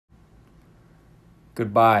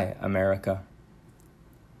Goodbye, America.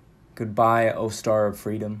 Goodbye, O star of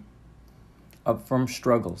freedom. Up from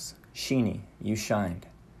struggles, sheeny, you shined,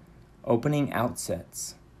 opening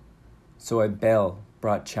outsets, so a bell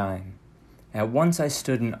brought chime. At once I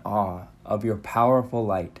stood in awe of your powerful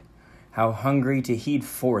light, how hungry to heed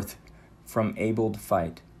forth from abled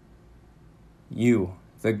fight. You,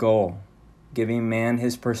 the goal, giving man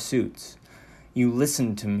his pursuits, you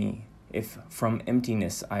listened to me if from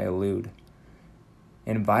emptiness I elude.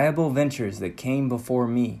 In viable ventures that came before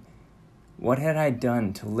me, what had I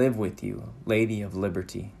done to live with you, Lady of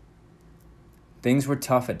Liberty? Things were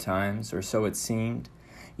tough at times, or so it seemed.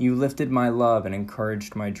 You lifted my love and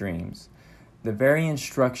encouraged my dreams. The very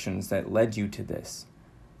instructions that led you to this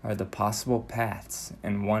are the possible paths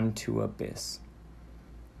and one to abyss.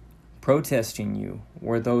 Protesting you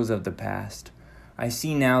were those of the past. I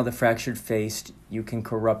see now the fractured face you can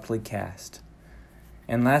corruptly cast.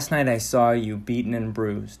 And last night I saw you beaten and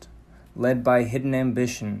bruised, led by hidden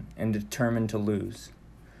ambition and determined to lose.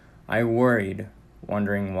 I worried,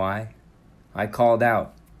 wondering why. I called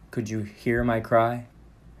out, could you hear my cry?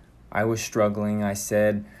 I was struggling, I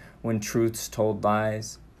said, when truths told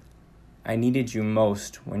lies. I needed you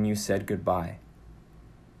most when you said goodbye.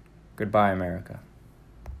 Goodbye, America.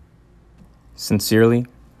 Sincerely,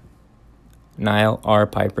 Knial R.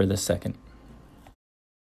 Piper II.